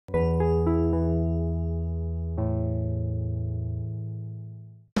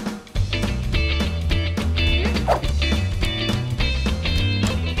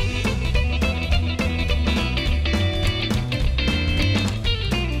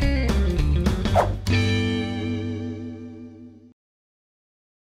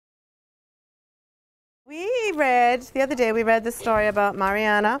the other day we read the story about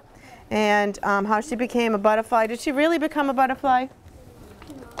Mariana and how she became a butterfly. Did she really become a butterfly?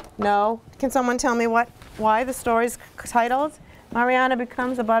 No. Can someone tell me why the story's titled Mariana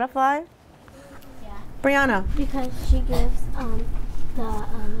Becomes a Butterfly? Yeah. Brianna. Because she gives the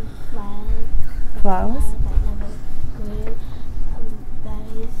flowers that never grew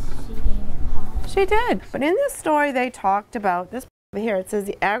berries. She gave it pollen. She did. But in this story they talked about this over here. It says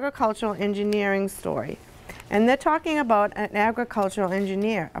the agricultural engineering story. And they're talking about an agricultural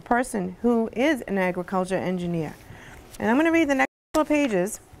engineer, a person who is an agricultural engineer. And I'm going to read the next couple of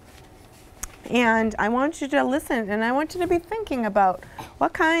pages. And I want you to listen, and I want you to be thinking about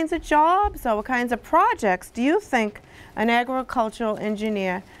what kinds of jobs or what kinds of projects do you think an agricultural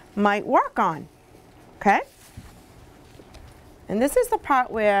engineer might work on? Okay? And this is the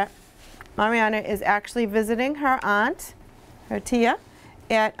part where Mariana is actually visiting her aunt, her Tia,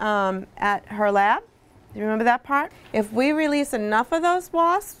 at her lab. Do you remember that part? If we release enough of those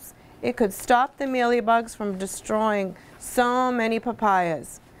wasps, it could stop the mealybugs from destroying so many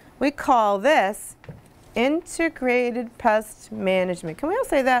papayas. We call this Integrated Pest Management. Can we all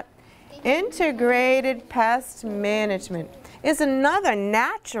say that? Integrated Pest Management is another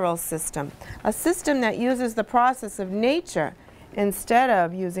natural system, a system that uses the process of nature instead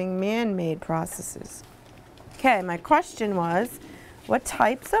of using man-made processes. Okay, my question was, what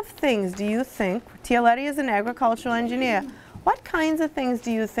types of things do you think, Tia Letty is an agricultural engineer, what kinds of things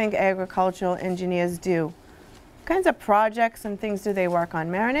do you think agricultural engineers do? What kinds of projects and things do they work on?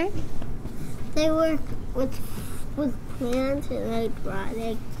 Marinate? They work with plants and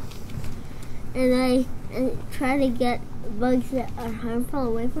they try to get bugs that are harmful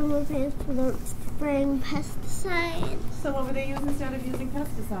away from the plants without spraying pesticides. So what would they use instead of using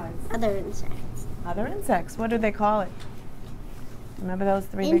pesticides? Other insects. Other insects. What do they call it? Remember those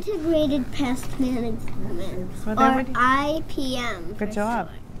three? Integrated Pest Management, or IPM. Good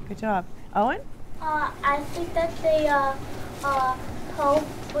job. Good job. Owen? I think that they help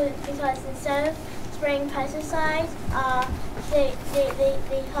with, because instead of spraying pesticides, they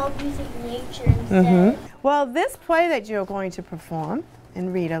help using nature instead. Well, this play that you're going to perform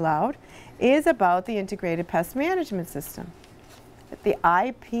and read aloud is about the Integrated Pest Management System, the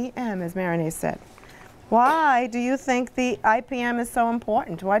IPM, as Marinee said. Why do you think the IPM is so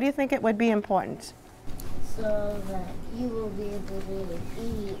important? Why do you think it would be important? So that you will be able to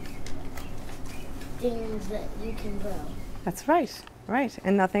eat things that you can grow. That's right, right.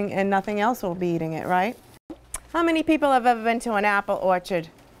 And nothing else will be eating it, right? How many people have ever been to an apple orchard?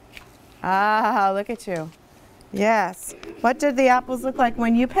 Ah, look at you. Yes. What did the apples look like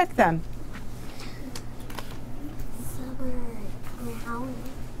when you picked them?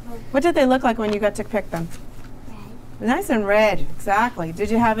 What did they look like when you got to pick them? Red. Nice and red, exactly.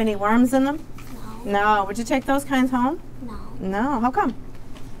 Did you have any worms in them? No. No. Would you take those kinds home? No. No. How come?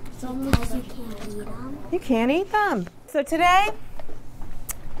 Because you can't eat them. You can't eat them. So today,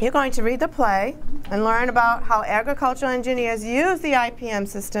 you're going to read the play and learn about how agricultural engineers use the IPM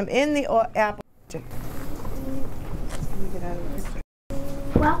system in the apple orchard.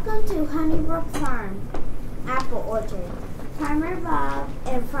 Welcome to Honeybrook Farm, Apple Orchard. Farmer Bob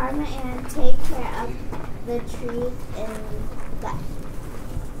and Farmer Ann take care of the trees in the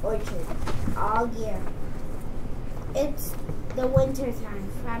orchard all year. It's the winter time.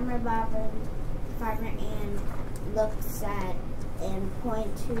 Farmer Bob and Farmer Ann look sad and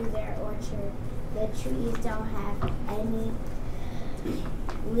point to their orchard. The trees don't have any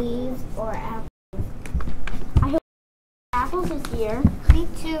leaves or apples. I hope apples this year. Me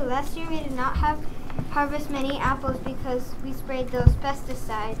too. Last year we did not harvest many apples because we sprayed those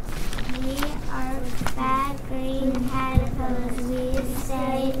pesticides. We are bad green caterpillars. We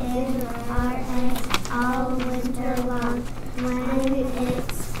stay in our eggs all winter long. When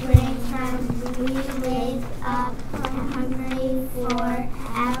it's springtime, we wake up hungry for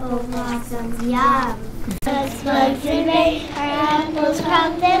apple blossoms. Yum! The bugs invade our apples,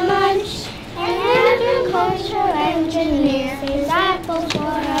 crop them munch. An agricultural engineer saves apples for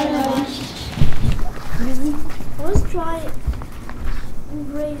our lunch. Let's try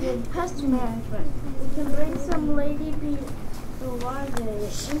integrated pest management. We can bring some ladybee larvae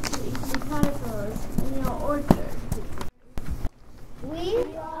into the caterpillars in your orchard. We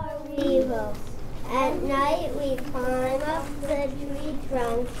are weevils. At night we climb up the tree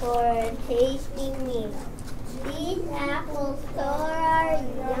trunk for a tasty meal. These apples so are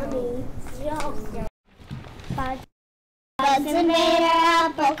yummy. Bugs invade our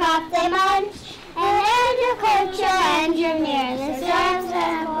apple crop, they munch. An agricultural engineer that serves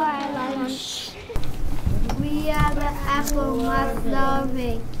them for our lunch. We are the apple moth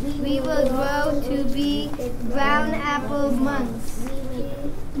larvae. We will grow to be brown apple months.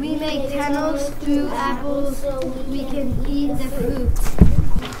 We make tunnels through apples so we can eat the fruit.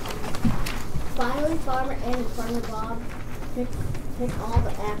 Finally, Farmer Ann and Farmer Bob pick all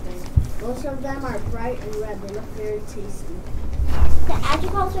the apples. Most of them are bright and red. They look very tasty. The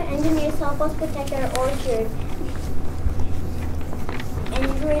agriculture engineers help us protect our orchard.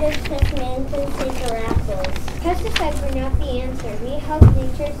 Integrated Pest Management saves our apples. Pesticides were not the answer. We help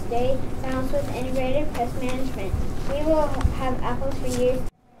nature stay balanced with integrated pest management. We will have apples for years.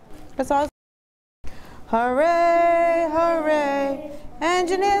 That's all. Hooray, hooray,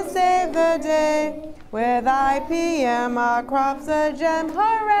 engineers save the day. With IPM, our crops a gem.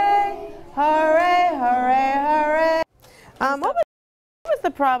 Hooray, hooray, hooray, hooray. What was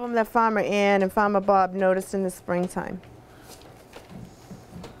the problem that Farmer Ann and Farmer Bob noticed in the springtime?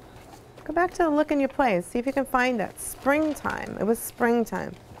 Go back to the look in your place. See if you can find that. Springtime. It was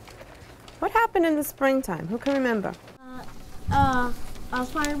springtime. What happened in the springtime? Who can remember?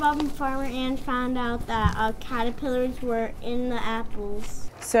 Farmer Bob and Farmer Ann found out that caterpillars were in the apples.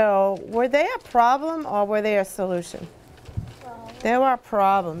 So, were they a problem or were they a solution? They were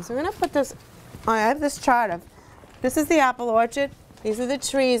problems. We're going to put this, I have this chart of, this is the apple orchard, these are the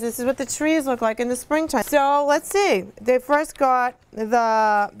trees, this is what the trees look like in the springtime. So, let's see, they first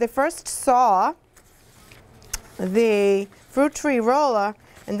saw the fruit tree roller,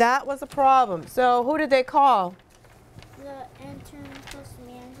 and that was a problem. So, who did they call? The Integrated Pest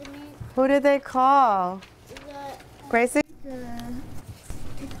Management. Who did they call? Gracie?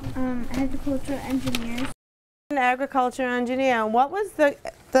 Agricultural engineers. An agriculture engineer. And what was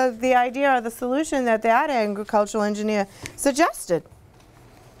the idea or the solution that agricultural engineer suggested?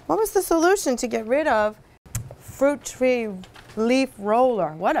 What was the solution to get rid of fruit tree leaf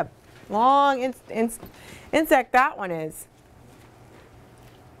roller? What a long insect that one is.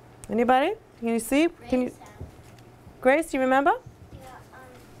 Anybody? Can you see? Grace, do you remember?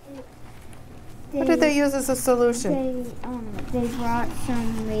 What did they use as a solution? They brought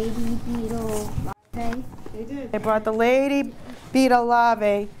some lady beetle larvae. They did. They brought the lady beetle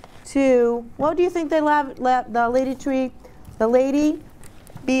larvae to, what do you think the lady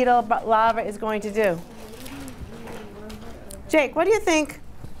beetle larva is going to do? Jake, what do you think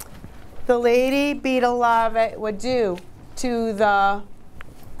the lady beetle larva would do to the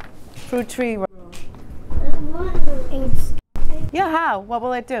fruit tree? Yeah, how? What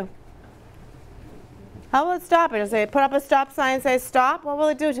will it do? How will it stop it? Does it put up a stop sign and say stop? What will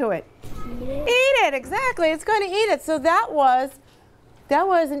it do to it? Eat it, exactly. It's going to eat it. So that was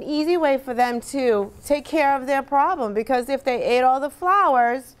an easy way for them to take care of their problem, because if they ate all the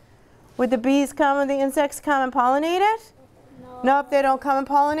flowers, would the bees come and the insects come and pollinate it? No, if they don't come and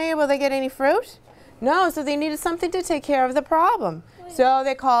pollinate it, will they get any fruit? No, so they needed something to take care of the problem. So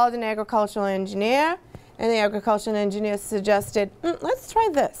they called an agricultural engineer, and the agricultural engineer suggested, let's try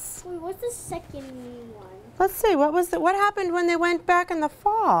this. Wait, what's the second new one? Let's see, what happened when they went back in the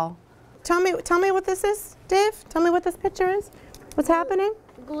fall? Tell me what this is, Dave. Tell me what this picture is. What's happening?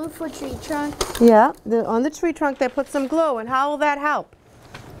 Glue for tree trunk. Yeah, on the tree trunk they put some glue, and how will that help?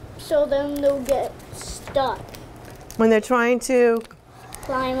 So then they'll get stuck. When they're trying to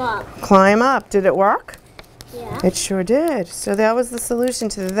Climb up. climb up. Did it work? Yeah. It sure did. So that was the solution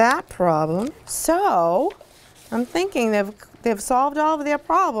to that problem. So I'm thinking they've solved all of their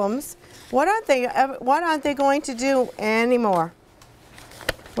problems. What aren't they going to do anymore?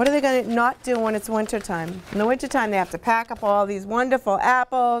 What are they going to not do when it's wintertime? In the wintertime, they have to pack up all these wonderful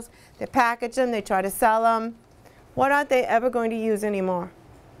apples. They package them. They try to sell them. What aren't they ever going to use anymore?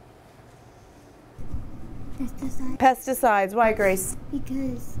 Pesticides. Pesticides. Why, Grace?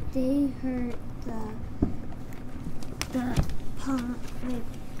 Because they hurt the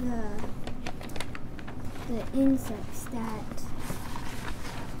insects that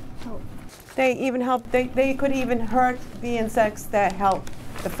help. They even help. They could even hurt the insects that help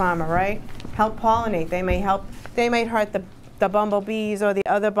the farmer, right? Help pollinate. They may hurt the bumblebees or the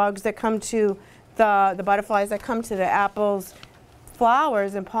other bugs that come to the butterflies that come to the apples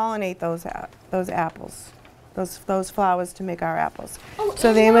flowers and pollinate those apples, those flowers to make our apples. Oh,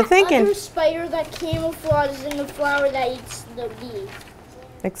 so they were thinking. Other spider that camouflages in the flower that eats the bee.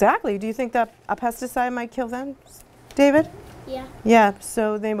 Exactly. Do you think that a pesticide might kill them, David? Yeah. Yeah.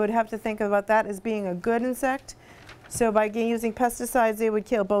 So they would have to think about that as being a good insect. So by using pesticides, they would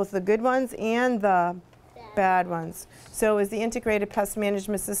kill both the good ones and the bad ones. So is the integrated pest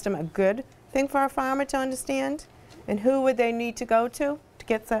management system a good thing for a farmer to understand? And who would they need to go to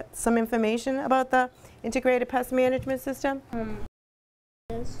get some information about the integrated pest management system?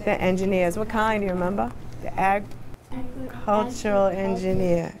 The engineers. What kind, do you remember? The Cultural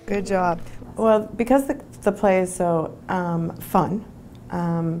engineer. Good job. Well, because the play is so fun,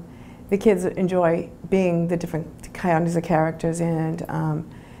 the kids enjoy being the different kinds of characters, and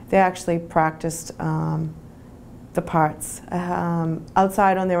they actually practiced the parts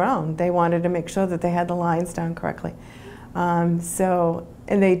outside on their own. They wanted to make sure that they had the lines down correctly.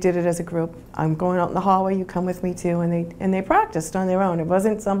 And they did it as a group. I'm going out in the hallway, you come with me too, and they practiced on their own. It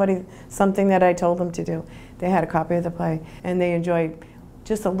wasn't something that I told them to do. They had a copy of the play, and they enjoyed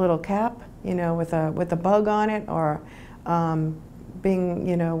just a little cap, you know, with a bug on it, or being,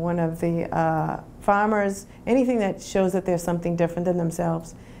 you know, one of the farmers. Anything that shows that there's something different than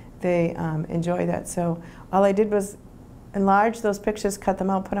themselves, they enjoy that. So all I did was enlarge those pictures, cut them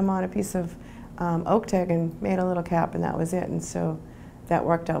out, put them on a piece of oak tag, and made a little cap, and that was it. And so that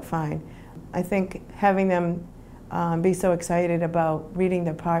worked out fine. I think having them be so excited about reading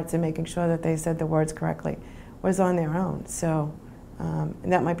the parts and making sure that they said the words correctly was on their own. So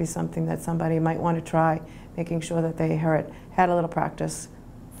and that might be something that somebody might want to try, making sure that they had a little practice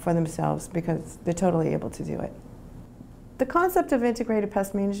for themselves, because they're totally able to do it. The concept of integrated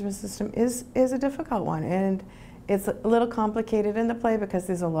pest management system is a difficult one, and it's a little complicated in the play because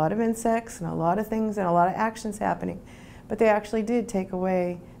there's a lot of insects and a lot of things and a lot of actions happening. But they actually did take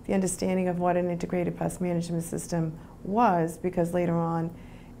away the understanding of what an integrated pest management system was, because later on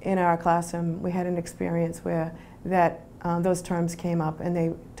in our classroom we had an experience where those terms came up and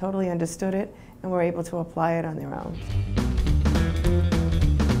they totally understood it and were able to apply it on their own.